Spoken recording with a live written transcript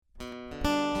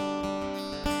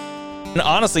And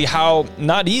honestly, how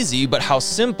not easy, but how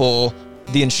simple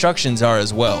the instructions are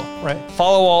as well. Right.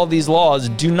 Follow all these laws.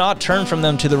 Do not turn from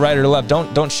them to the right or left.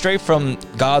 Don't stray from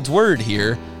God's word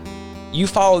here. You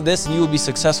follow this and you will be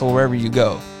successful wherever you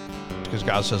go. Because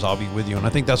God says, I'll be with you. And I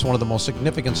think that's one of the most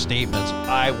significant statements.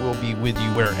 I will be with you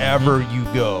wherever you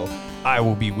go. I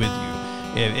will be with you.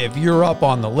 If you're up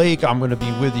on the lake, I'm going to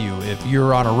be with you. If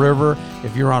you're on a river,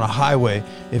 if you're on a highway,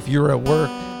 if you're at work,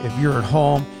 if you're at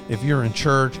home, if you're in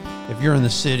church, if you're in the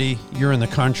city, you're in the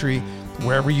country,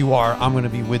 wherever you are, I'm going to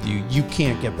be with you. You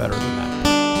can't get better than that.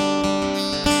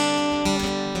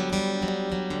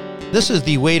 This is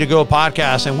the Way to Go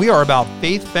podcast, and we are about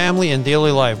faith, family, and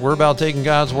daily life. We're about taking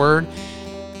God's word,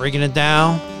 breaking it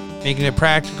down, making it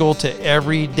practical to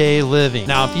everyday living.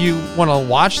 Now, if you want to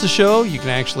watch the show, you can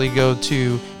actually go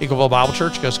to Eagleville Bible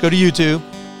Church. Just go to YouTube,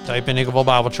 type in Eagleville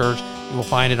Bible Church. You will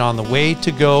find it on the Way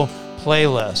to Go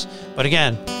playlist. But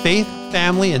again, faith,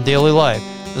 family, and daily life.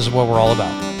 This is what we're all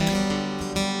about.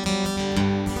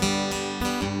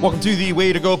 Welcome to the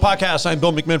Way to Go podcast. I'm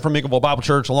Bill McMinn from Eagleville Bible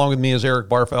Church. Along with me is Eric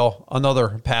Barfell,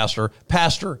 another pastor,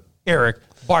 Pastor Eric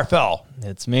Barfell.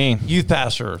 It's me. Youth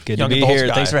pastor. Good to be here.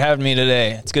 Thanks for having me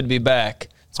today. It's good to be back.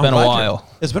 It's been a while.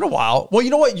 It's been a while. Well, you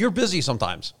know what? You're busy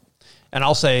sometimes. And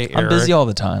I'll say, Eric. I'm busy all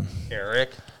the time. Eric.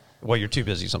 Well, you're too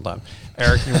busy sometimes.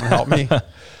 Eric, you want to help me?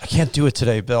 I can't do it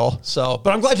today, Bill. But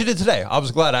I'm glad you did today. I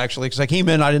was glad, actually, because I came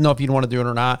in. I didn't know if you'd want to do it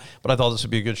or not, but I thought this would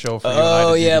be a good show for you.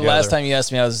 Oh, yeah. Last time you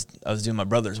asked me, I was doing my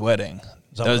brother's wedding.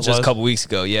 That was just a couple weeks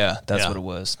ago. Yeah, that's what it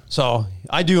was. So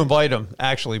I do invite him,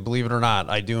 actually, believe it or not.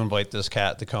 I do invite this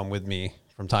cat to come with me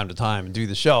from time to time and do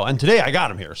the show. And today I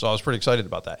got him here, so I was pretty excited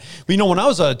about that. But, when I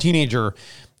was a teenager,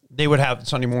 they would have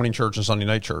Sunday morning church and Sunday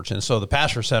night church. And so the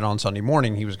pastor said on Sunday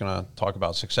morning he was going to talk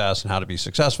about success and how to be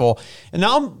successful. And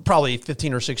now I'm probably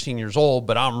 15 or 16 years old,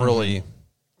 but I'm really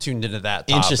tuned into that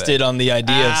topic. Interested on the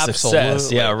idea of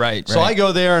success. Yeah, right. So I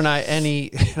go there and I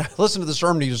listened to the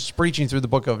sermon. He was preaching through the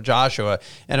book of Joshua,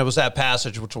 and it was that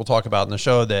passage, which we'll talk about in the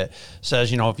show, that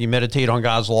says, if you meditate on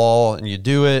God's law and you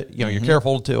do it, you're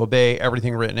careful to obey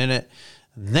everything written in it,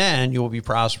 then you will be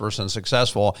prosperous and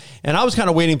successful. And I was kind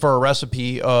of waiting for a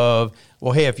recipe of,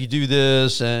 well, hey, if you do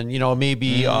this and,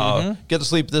 maybe get to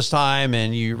sleep this time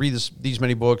and you read these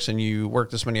many books and you work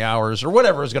this many hours or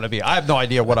whatever it's going to be. I have no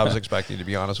idea what I was expecting, to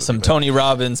be honest with you. Some Tony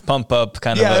Robbins pump up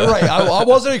kind of. Yeah, right. I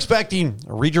wasn't expecting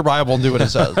read your Bible and do what it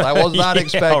says. I was not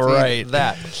expecting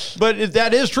that. But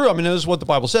that is true. I mean, it is what the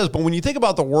Bible says. But when you think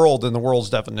about the world and the world's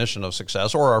definition of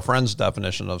success, or our friend's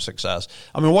definition of success,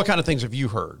 I mean, what kind of things have you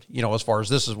heard, as far as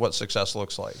this is what success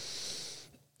looks like?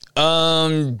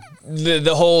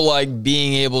 The whole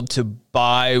being able to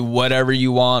buy whatever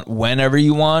you want, whenever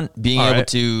you want, being able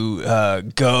to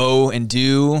go and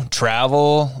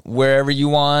travel wherever you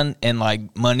want, and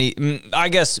money. I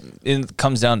guess it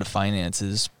comes down to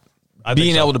finances.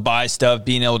 Being able to buy stuff,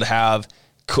 being able to have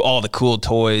all the cool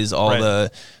toys, all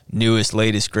the newest,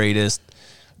 latest, greatest,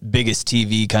 biggest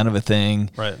TV kind of a thing.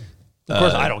 Right. Of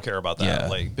course, I don't care about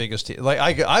that. Yeah. Biggest TV.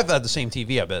 I've had the same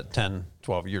TV, I bet, 10,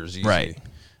 12 years easy. Right.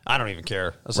 I don't even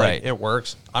care. It's it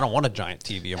works. I don't want a giant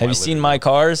TV. Have you seen my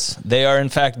cars? They are, in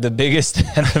fact, the biggest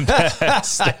and the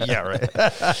best. Yeah,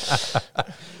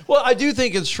 right. Well, I do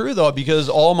think it's true, though, because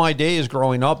all my days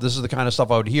growing up, this is the kind of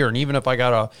stuff I would hear. And even if I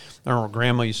got I don't know,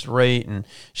 grandma used to write, and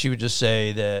she would just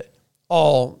say that,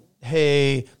 oh,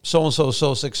 hey, so-and-so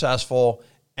so successful,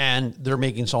 and they're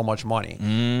making so much money.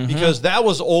 Because that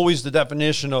was always the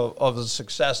definition of the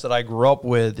success that I grew up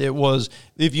with. It was,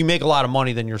 if you make a lot of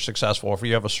money, then you're successful. If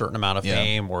you have a certain amount of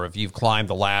fame, or if you've climbed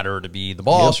the ladder to be the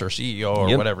boss or CEO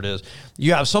or whatever it is,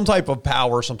 you have some type of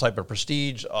power, some type of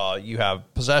prestige, you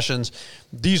have possessions.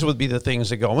 These would be the things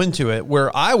that go into it,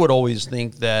 where I would always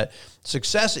think that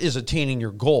success is attaining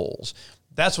your goals.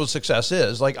 That's what success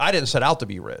is. I didn't set out to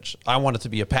be rich. I wanted to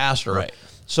be a pastor. Right.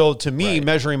 So to me,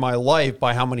 measuring my life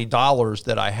by how many dollars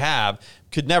that I have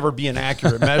could never be an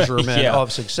accurate measurement of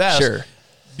success,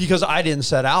 because I didn't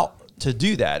set out to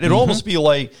do that. It'd almost be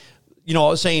like,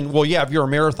 saying, well, yeah, if you're a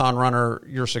marathon runner,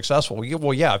 you're successful.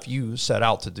 Well, yeah, if you set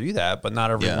out to do that, but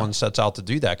not everyone sets out to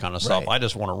do that kind of stuff. I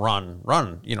just want to run,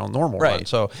 normal run.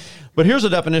 So, but here's a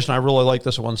definition. I really like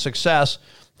this one. Success,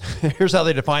 here's how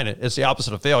they define it. It's the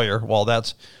opposite of failure. Well,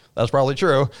 that's probably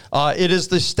true. It is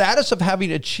the status of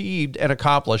having achieved and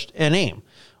accomplished an aim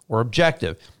or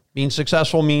objective. Being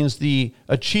successful means the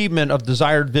achievement of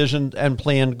desired vision and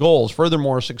planned goals.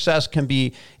 Furthermore, success can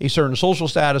be a certain social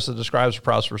status that describes a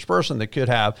prosperous person that could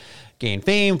have gained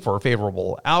fame for a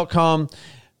favorable outcome.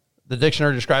 The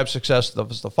dictionary describes success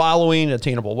as the following: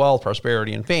 attainable wealth,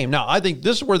 prosperity, and fame. Now, I think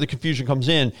this is where the confusion comes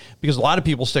in, because a lot of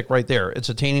people stick right there. It's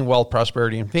attaining wealth,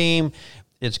 prosperity, and fame.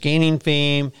 It's gaining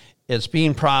fame. It's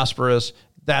being prosperous.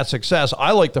 That's success.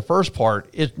 I like the first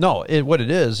part. What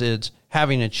it is, it's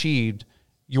having achieved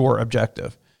your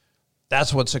objective.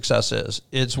 That's what success is.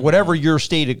 It's whatever your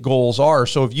stated goals are.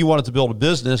 So if you wanted to build a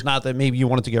business, not that maybe you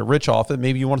wanted to get rich off it,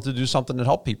 maybe you wanted to do something to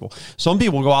help people. Some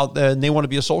people go out there and they want to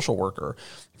be a social worker.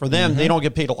 For them, they don't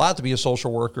get paid a lot to be a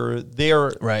social worker.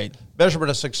 Their measurement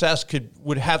of success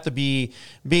would have to be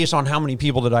based on how many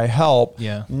people did I help,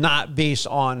 not based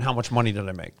on how much money did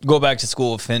I make. Go back to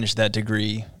school, finish that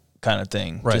degree kind of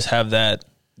thing. Just have that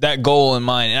goal in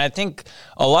mind. And I think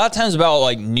a lot of times about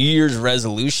like New Year's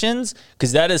resolutions,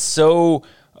 because that is so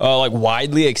like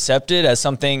widely accepted as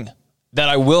something that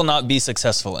I will not be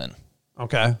successful in.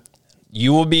 Okay.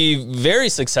 You will be very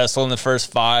successful in the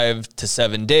first 5 to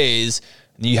 7 days.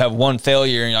 You have one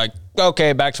failure and you're like,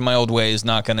 okay, back to my old ways,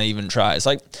 not going to even try. It's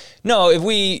like, no, if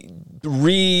we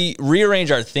rearrange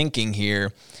our thinking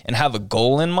here and have a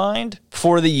goal in mind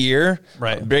for the year,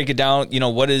 break it down,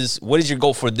 what is your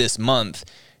goal for this month?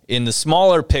 In the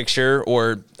smaller picture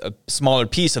or a smaller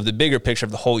piece of the bigger picture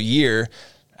of the whole year,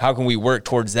 how can we work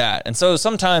towards that? And so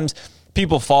sometimes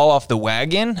people fall off the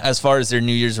wagon as far as their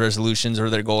New Year's resolutions or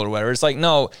their goal or whatever. It's like,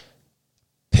 no,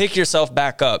 pick yourself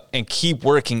back up and keep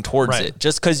working towards it.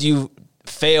 Just because you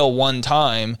fail one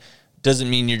time doesn't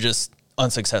mean you're just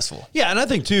unsuccessful. Yeah, and I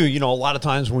think too, a lot of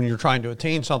times when you're trying to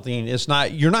attain something, it's not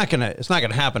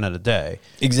gonna happen in a day.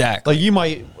 Exactly. Like you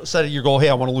might set your goal, hey,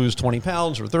 I want to lose 20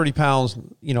 pounds or 30 pounds,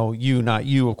 not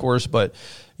you, of course, but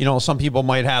some people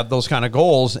might have those kind of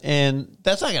goals, and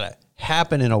that's not gonna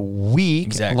happen in a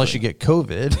week unless you get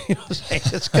COVID.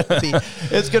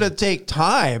 It's gonna take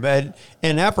time and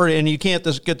effort, and you can't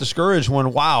just get discouraged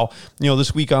when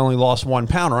this week I only lost 1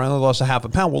 pound or I only lost a half a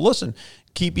pound. Well, listen,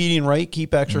 keep eating right,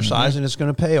 keep exercising. It's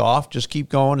going to pay off. Just keep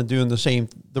going and doing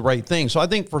the right thing. So I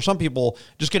think for some people,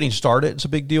 just getting started, it's a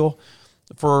big deal.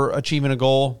 For achieving a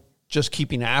goal, just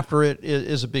keeping after it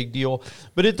is a big deal.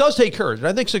 But it does take courage. And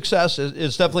I think success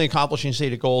is definitely accomplishing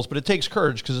stated goals, but it takes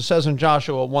courage because it says in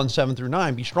Joshua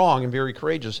 1:7-9, be strong and very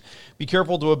courageous. Be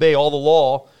careful to obey all the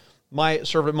law my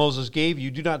servant Moses gave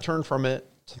you. Do not turn from it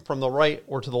from the right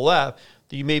or to the left,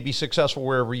 that you may be successful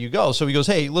wherever you go. So he goes,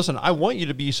 hey, listen, I want you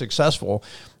to be successful.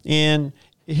 And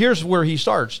here's where he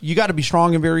starts. You got to be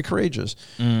strong and very courageous.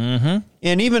 And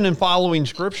even in following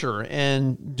scripture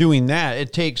and doing that,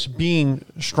 it takes being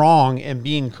strong and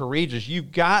being courageous.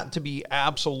 You've got to be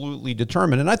absolutely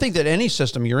determined. And I think that any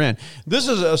system you're in, this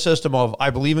is a system of, I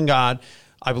believe in God.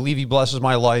 I believe he blesses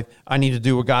my life. I need to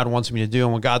do what God wants me to do.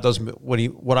 And when God does what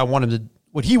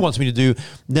he wants me to do,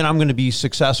 then I'm going to be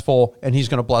successful and he's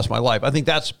going to bless my life. I think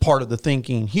that's part of the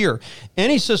thinking here.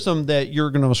 Any system that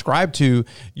you're going to ascribe to,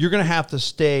 you're going to have to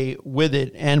stay with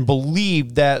it and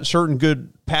believe that certain good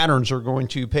patterns are going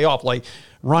to pay off, like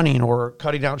running or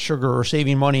cutting out sugar or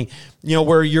saving money,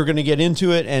 where you're going to get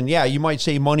into it. And yeah, you might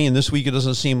save money and this week it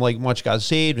doesn't seem like much got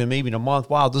saved, and maybe in a month,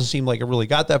 wow, it doesn't seem like it really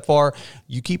got that far.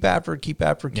 You keep after it, keep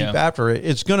after it.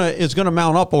 It's gonna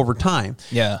mount up over time.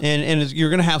 Yeah. And you're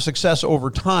gonna have success over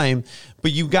time,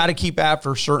 but you've got to keep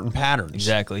after certain patterns.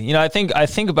 Exactly. I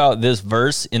think about this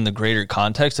verse in the greater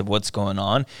context of what's going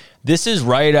on. This is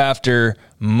right after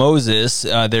Moses,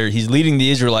 he's leading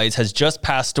the Israelites, has just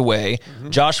passed away.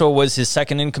 Joshua was his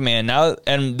second in command. Now,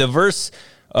 and the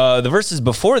verses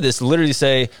before this literally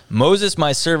say, Moses,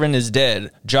 my servant, is dead.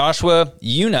 Joshua,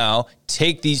 you now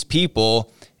take these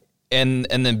people and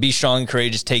then be strong and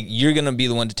courageous. You're going to be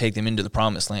the one to take them into the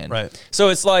promised land. Right. So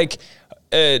it's like,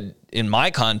 in my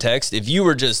context, if you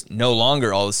were just no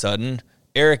longer all of a sudden,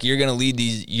 Eric, you're going to lead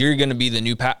these, you're going to be the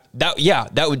new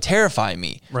that would terrify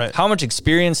me. Right. How much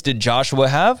experience did Joshua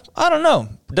have? I don't know.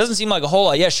 It doesn't seem like a whole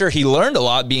lot. Yeah, sure, he learned a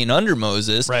lot being under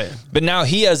Moses. Right. But now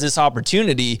he has this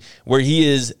opportunity where he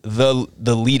is the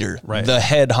leader, the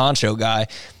head honcho guy.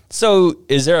 So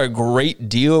is there a great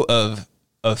deal of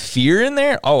fear in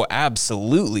there? Oh,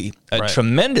 absolutely. A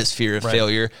tremendous fear of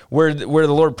failure, where the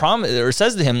Lord promised or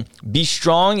says to him, be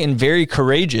strong and very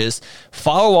courageous,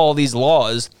 follow all these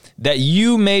laws, that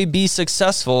you may be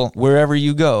successful wherever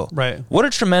you go. Right. What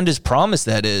a tremendous promise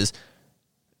that is.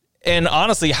 And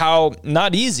honestly, how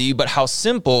not easy, but how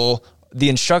simple the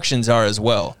instructions are as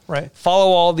well. Right.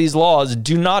 Follow all these laws.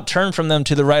 Do not turn from them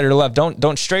to the right or left.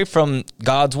 Don't stray from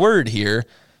God's word here.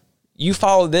 You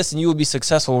follow this and you will be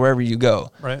successful wherever you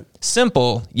go. Right.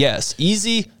 Simple, yes.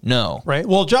 Easy, no. Right.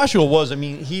 Well, Joshua was,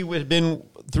 he had been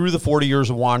through the 40 years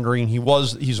of wandering.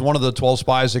 He's one of the 12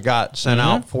 spies that got sent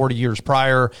out 40 years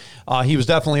prior. He was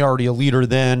definitely already a leader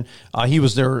then. He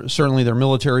was certainly their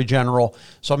military general.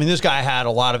 So, I mean, this guy had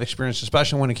a lot of experience,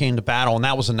 especially when it came to battle, and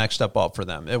that was the next step up for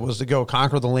them. It was to go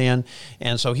conquer the land,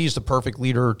 and so he's the perfect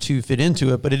leader to fit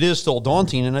into it, but it is still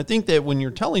daunting. And I think that when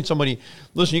you're telling somebody,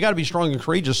 listen, you got to be strong and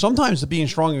courageous, sometimes the being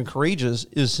strong and courageous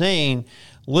is saying,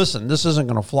 listen, this isn't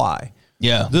going to fly.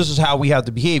 Yeah. This is how we have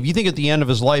to behave. You think at the end of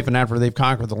his life and after they've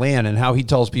conquered the land and how he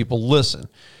tells people, listen,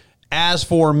 as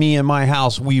for me and my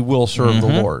house, we will serve the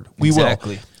Lord. We will.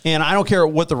 And I don't care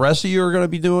what the rest of you are going to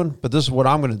be doing, but this is what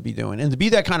I'm going to be doing. And to be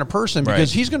that kind of person,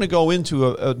 because he's going to go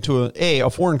into a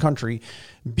foreign country,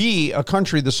 B, a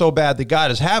country that's so bad that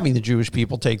God is having the Jewish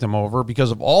people take them over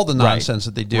because of all the nonsense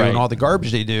that they do and all the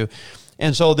garbage they do.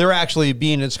 And so they're actually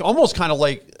it's almost kind of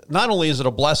like, not only is it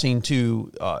a blessing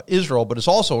to Israel, but it's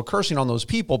also a cursing on those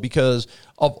people because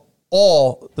of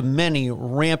all the many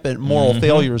rampant moral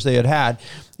failures they had.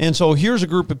 And so here's a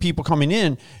group of people coming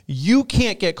in. You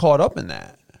can't get caught up in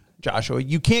that, Joshua.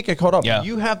 You can't get caught up. Yeah.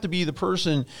 You have to be the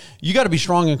person. You got to be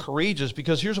strong and courageous,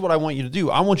 because here's what I want you to do.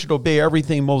 I want you to obey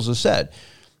everything Moses said.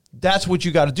 That's what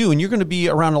you got to do. And you're going to be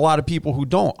around a lot of people who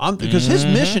don't. Because his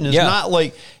mission is not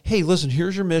like, hey, listen,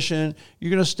 here's your mission.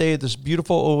 You're going to stay at this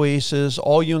beautiful oasis,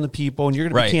 all you and the people, and you're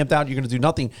going to be camped out. You're going to do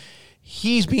nothing.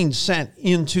 He's being sent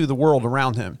into the world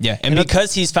around him. Yeah, and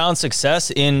because he's found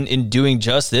success in doing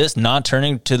just this, not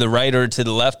turning to the right or to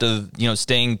the left of,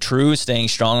 staying true, staying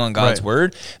strong on God's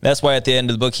word, that's why at the end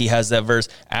of the book he has that verse,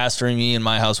 as for me and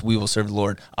my house, we will serve the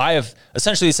Lord. I have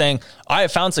essentially saying, I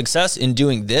have found success in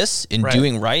doing this, in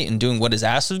doing right, and doing what is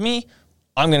asked of me.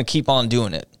 I'm going to keep on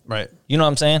doing it. Right. You know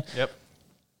what I'm saying? Yep.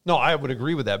 No, I would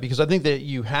agree with that, because I think that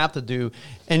you have to do,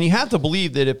 and you have to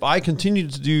believe that if I continue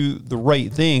to do the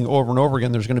right thing over and over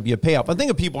again, there's going to be a payoff. I think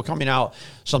of people coming out,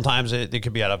 sometimes they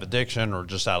could be out of addiction or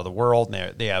just out of the world,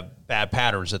 and they have bad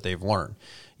patterns that they've learned.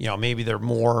 Maybe they're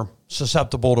more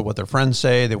susceptible to what their friends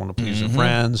say. They want to please their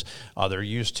friends. They're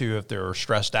used to, if they're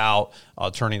stressed out,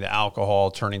 turning to alcohol,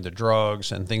 turning to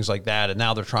drugs, and things like that. And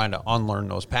now they're trying to unlearn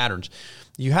those patterns.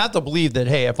 You have to believe that,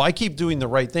 hey, if I keep doing the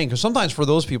right thing, because sometimes for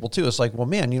those people too, it's like, well,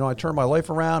 man, I turned my life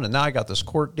around and now I got this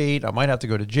court date. I might have to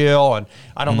go to jail, and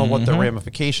I don't know what the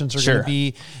ramifications are going to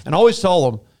be. And I always tell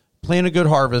them, plant a good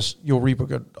harvest, you'll reap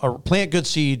plant good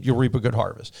seed, you'll reap a good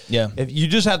harvest. Yeah. If you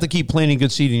just have to keep planting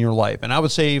good seed in your life. And I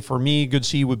would say for me, good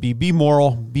seed would be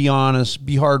moral, be honest,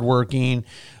 be hardworking,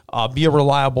 be a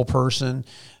reliable person.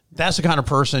 That's the kind of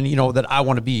person, that I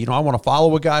want to be. I want to follow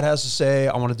what God has to say.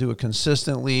 I want to do it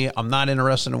consistently. I'm not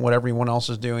interested in what everyone else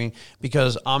is doing,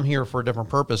 because I'm here for a different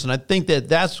purpose. And I think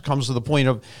that comes to the point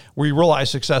of where you realize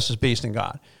success is based in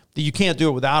God, that you can't do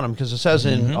it without him, because it says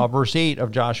in verse 8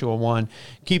 of Joshua 1,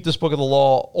 keep this book of the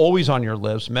law always on your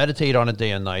lips, meditate on it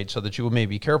day and night, so that you may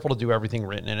be careful to do everything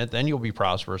written in it. Then you'll be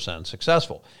prosperous and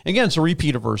successful. Again, it's a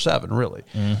repeat of verse 7, really.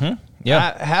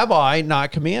 Yeah. Have I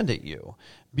not commanded you?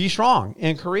 Be strong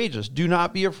and courageous. Do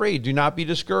not be afraid. Do not be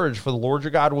discouraged, for the Lord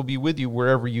your God will be with you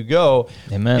wherever you go.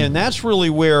 Amen. And that's really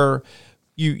where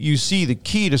you see the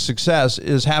key to success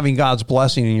is having God's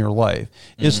blessing in your life.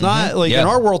 It's not like in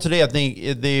our world today, I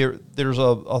think there's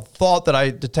a thought that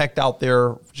I detect out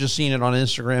there, just seeing it on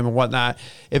Instagram and whatnot.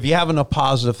 If you have enough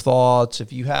positive thoughts,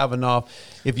 if you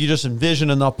just envision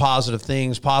enough positive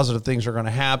things are going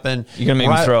to happen. You're going to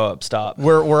make me throw up. Stop.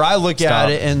 Where I look at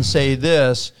it and say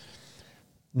this,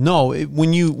 no,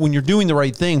 when you're doing the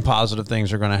right thing, positive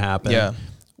things are going to happen. Yeah.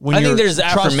 I think there's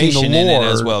affirmation in it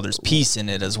as well. There's peace in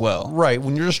it as well. Right.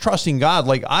 When you're just trusting God,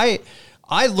 like I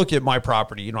look at my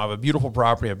property, I have a beautiful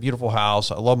property, a beautiful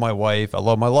house. I love my wife. I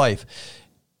love my life.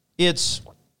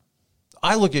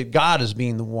 I look at God as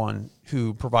being the one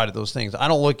who provided those things. I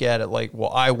don't look at it like,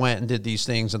 well, I went and did these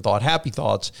things and thought happy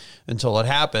thoughts until it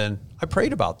happened. I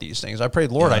prayed about these things. I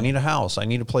prayed, Lord, I need a house. I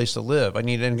need a place to live.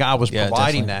 And God was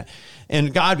providing that.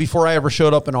 And God, before I ever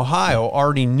showed up in Ohio,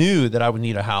 already knew that I would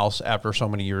need a house after so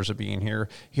many years of being here.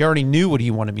 He already knew what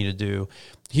he wanted me to do.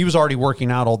 He was already working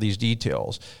out all these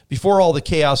details. Before all the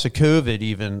chaos of COVID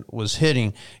even was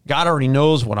hitting, God already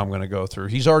knows what I'm going to go through.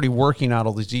 He's already working out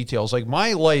all these details. Like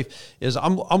my life is,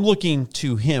 I'm looking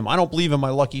to him. I don't believe in my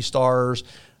lucky stars.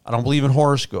 I don't believe in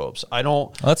horoscopes. I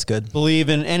don't That's good. believe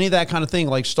in any of that kind of thing,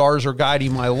 like stars are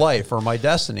guiding my life or my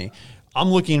destiny. I'm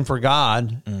looking for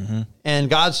God, and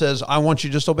God says, I want you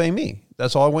to just obey me.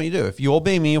 That's all I want you to do. If you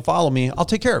obey me and follow me, I'll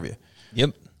take care of you. Yep.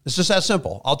 It's just that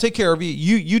simple. I'll take care of you.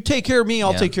 You take care of me,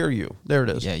 I'll take care of you. There it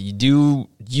is. Yeah, you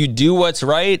do what's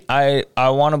right. I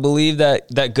want to believe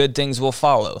that good things will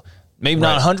follow. Maybe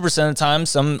not 100% of the time.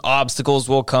 Some obstacles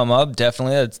will come up.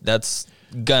 Definitely, that's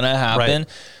gonna happen. Right.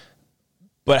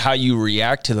 But how you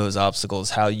react to those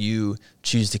obstacles, how you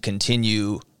choose to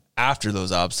continue after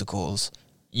those obstacles,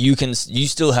 you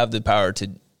still have the power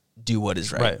to do what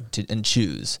is right, and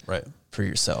choose for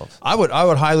yourself. I would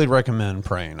highly recommend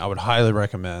praying. I would highly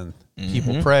recommend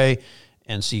people pray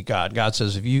and seek God. God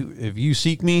says, if you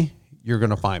seek me, you're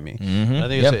going to find me. I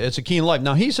think it's a key in life.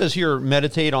 Now, he says here,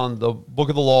 meditate on the book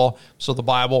of the law, so the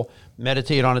Bible,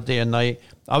 meditate on it day and night.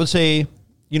 I would say,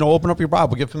 open up your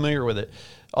Bible, get familiar with it.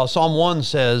 Psalm 1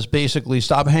 says, basically,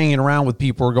 stop hanging around with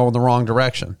people who are going the wrong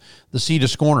direction. The seed of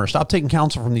scorners. Stop taking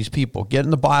counsel from these people. Get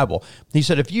in the Bible. He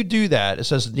said, if you do that, it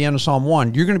says at the end of Psalm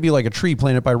 1, you're going to be like a tree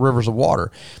planted by rivers of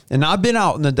water. And I've been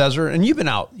out in the desert, and you've been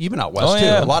out west too,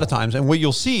 a lot of times. And what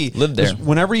you'll see is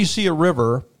whenever you see a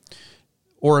river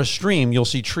or a stream, you'll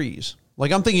see trees.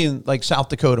 Like I'm thinking like South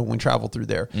Dakota when we travel through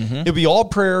there. It'd be all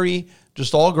prairie,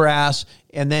 just all grass,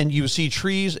 and then you see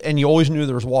trees, and you always knew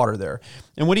there was water there.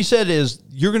 And what he said is,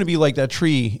 you're going to be like that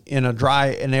tree in a dry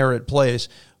and arid place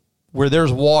where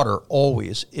there's water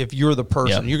always. If you're the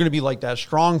person, you're going to be like that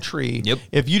strong tree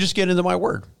if you just get into my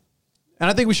word. And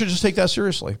I think we should just take that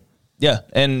seriously. Yeah,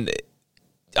 and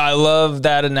I love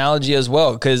that analogy as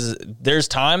well, because there's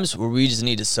times where we just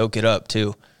need to soak it up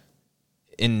too.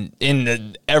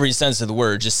 In every sense of the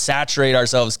word, just saturate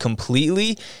ourselves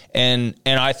completely. And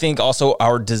I think also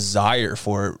our desire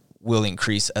for it will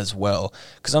increase as well.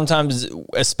 Because sometimes,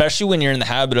 especially when you're in the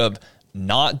habit of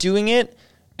not doing it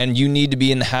and you need to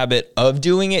be in the habit of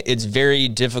doing it, it's very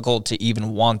difficult to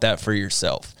even want that for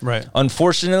yourself. Right.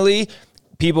 Unfortunately,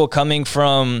 people coming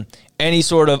from any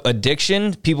sort of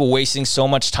addiction, people wasting so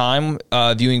much time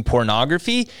viewing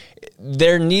pornography,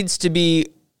 there needs to be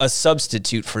a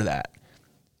substitute for that.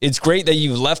 It's great that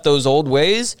you've left those old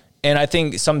ways, and I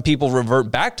think some people revert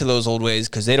back to those old ways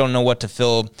because they don't know what to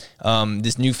fill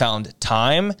this newfound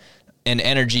time and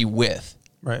energy with.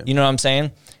 Right. You know what I'm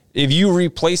saying? If you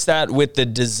replace that with the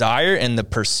desire and the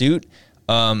pursuit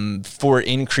for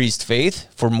increased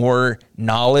faith, for more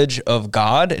knowledge of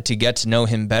God, to get to know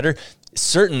him better,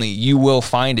 certainly you will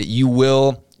find it. You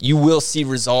will see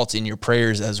results in your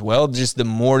prayers as well. Just the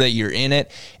more that you're in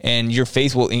it, and your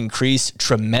faith will increase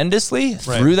tremendously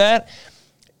through that.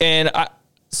 And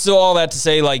so all that to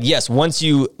say, like, yes, once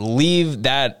you leave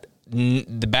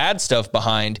the bad stuff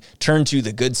behind, turn to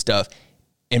the good stuff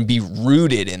and be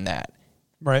rooted in that.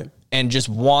 Right. And just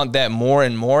want that more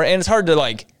and more. And it's hard to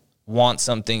like want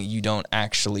something you don't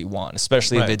actually want,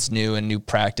 especially if it's new and new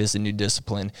practice and new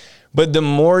discipline. But the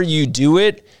more you do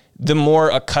it, the more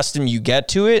accustomed you get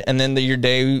to it, and then your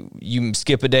day, you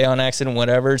skip a day on accident,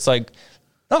 whatever. It's like,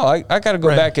 oh, I got to go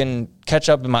back and catch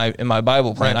up in my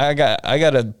Bible plan.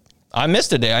 I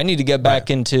missed a day. I need to get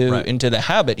back into the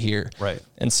habit here. Right.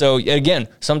 And so again,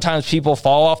 sometimes people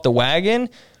fall off the wagon.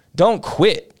 Don't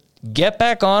quit. Get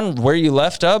back on where you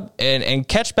left up and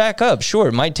catch back up. Sure,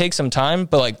 it might take some time,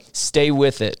 but like stay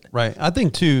with it. Right. I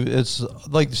think too, it's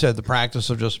like you said, the practice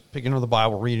of just picking up the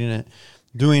Bible, reading it,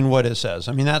 doing what it says.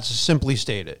 I mean, that's simply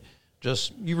stated.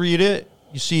 Just you read it,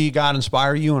 you see God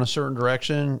inspire you in a certain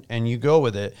direction, and you go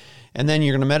with it. And then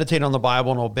you're going to meditate on the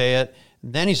Bible and obey it.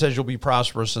 And then he says you'll be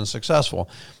prosperous and successful.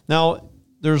 Now,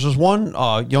 there's this one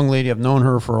young lady, I've known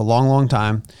her for a long, long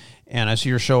time, and I see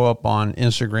her show up on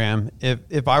Instagram.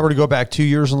 If I were to go back 2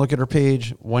 years and look at her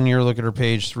page, 1 year look at her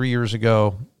page, 3 years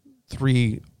ago,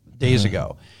 3 days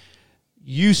ago,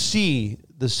 you see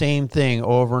the same thing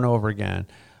over and over again.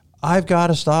 I've got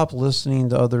to stop listening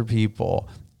to other people.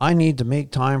 I need to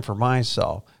make time for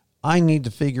myself. I need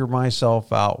to figure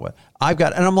myself out.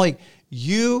 And I'm like,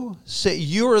 you say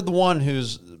you are the one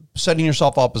who's setting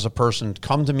yourself up as a person.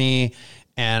 Come to me,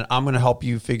 and I'm going to help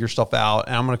you figure stuff out,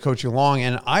 and I'm going to coach you along.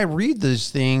 And I read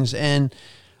these things, and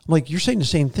I'm like, you're saying the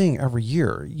same thing every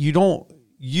year.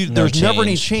 There's never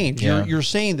any change. Yeah. You're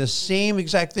saying the same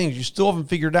exact things. You still haven't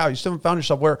figured it out. You still haven't found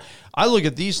yourself. Where I look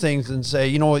at these things and say,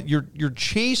 you know what, you're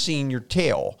chasing your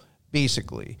tail,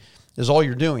 basically, is all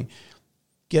you're doing.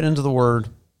 Get into the word,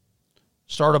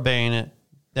 start obeying it,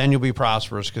 then you'll be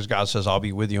prosperous because God says, I'll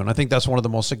be with you. And I think that's one of the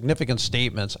most significant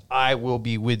statements. I will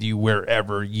be with you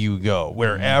wherever you go.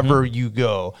 Wherever you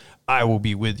go, I will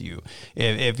be with you.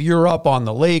 If you're up on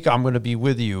the lake, I'm going to be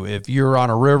with you. If you're on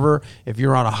a river, if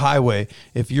you're on a highway,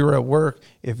 if you're at work,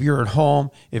 if you're at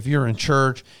home, if you're in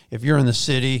church, if you're in the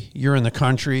city, you're in the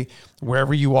country,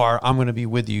 wherever you are, I'm going to be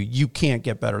with you. You can't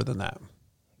get better than that.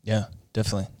 Yeah.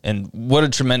 Definitely. And what a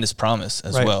tremendous promise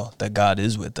as well, that God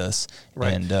is with us.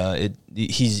 Right. And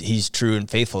he's true and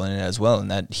faithful in it as well,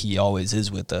 and that he always is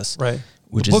with us. Right.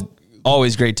 Which is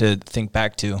always great to think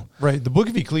back to. Right. The book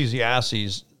of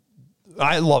Ecclesiastes,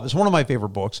 I love it. It's one of my favorite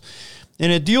books.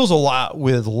 And it deals a lot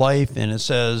with life. And it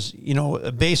says,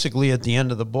 basically at the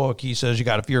end of the book, he says, you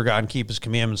got to fear God and keep his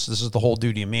commandments. This is the whole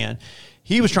duty of man.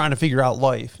 He was trying to figure out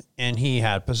life, and he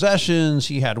had possessions,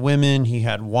 he had women, he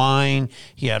had wine,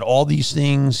 he had all these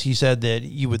things. He said that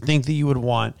you would think that you would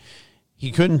want.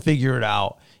 He couldn't figure it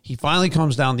out. He finally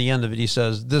comes down the end of it. He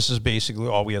says, this is basically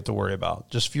all we have to worry about.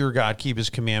 Just fear God, keep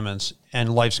his commandments,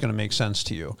 and life's going to make sense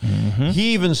to you. Mm-hmm.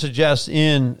 He even suggests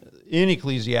in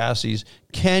Ecclesiastes,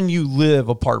 can you live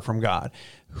apart from God?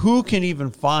 Who can even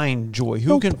find joy?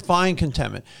 Who can find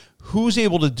contentment? Who's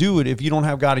able to do it if you don't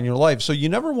have God in your life? So you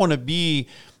never want to be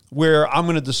where I'm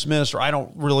going to dismiss, or I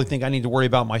don't really think I need to worry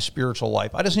about my spiritual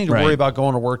life. I just need to worry about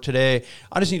going to work today.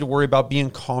 I just need to worry about being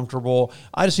comfortable.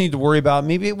 I just need to worry about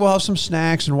maybe we'll have some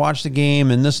snacks and watch the game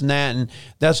and this and that, and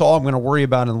that's all I'm going to worry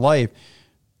about in life.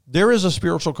 There is a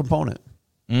spiritual component.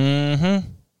 Mm-hmm.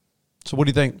 So what do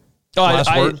you think?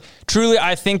 Last word? Truly,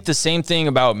 I think the same thing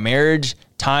about marriage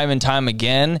time and time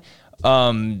again.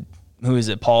 Who is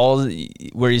it, Paul,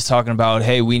 where he's talking about,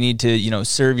 hey, we need to,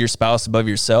 serve your spouse above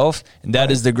yourself. And that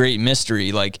is the great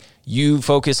mystery. Like, you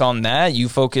focus on that, you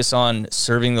focus on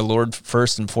serving the Lord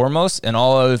first and foremost, and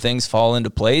all other things fall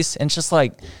into place. And it's just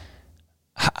like,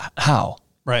 how?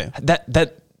 Right.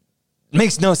 That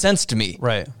makes no sense to me.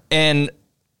 Right. And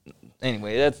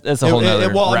anyway, that's a whole nother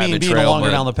rabbit being trail,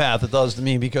 longer down the path, it does to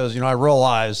me, because I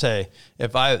realize, hey,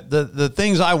 if the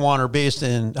things I want are based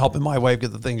in helping my wife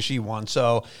get the things she wants.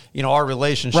 So our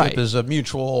relationship is a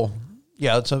mutual.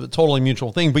 Yeah, it's a totally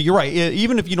mutual thing. But you're right.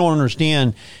 Even if you don't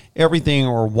understand everything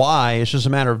or why, it's just a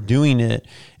matter of doing it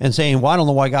and saying, well, I don't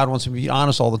know why God wants me to be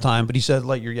honest all the time, but he said,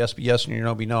 let your yes be yes and your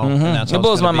no be no. Mm-hmm. And that's how it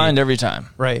blows my mind every time.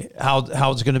 Right.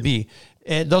 How it's going to be.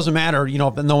 It doesn't matter,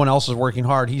 if no one else is working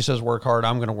hard. He says work hard,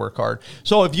 I'm going to work hard.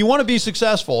 So if you want to be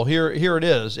successful, here it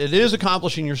is. It is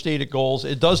accomplishing your stated goals.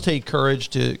 It does take courage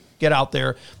to get out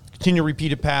there, continue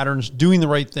repeated patterns, doing the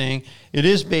right thing. It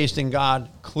is based in God,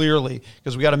 clearly,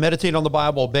 because we got to meditate on the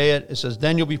Bible, obey it. It says,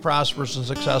 then you'll be prosperous and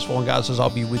successful, and God says,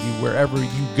 I'll be with you wherever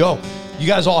you go. You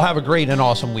guys all have a great and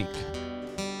awesome week.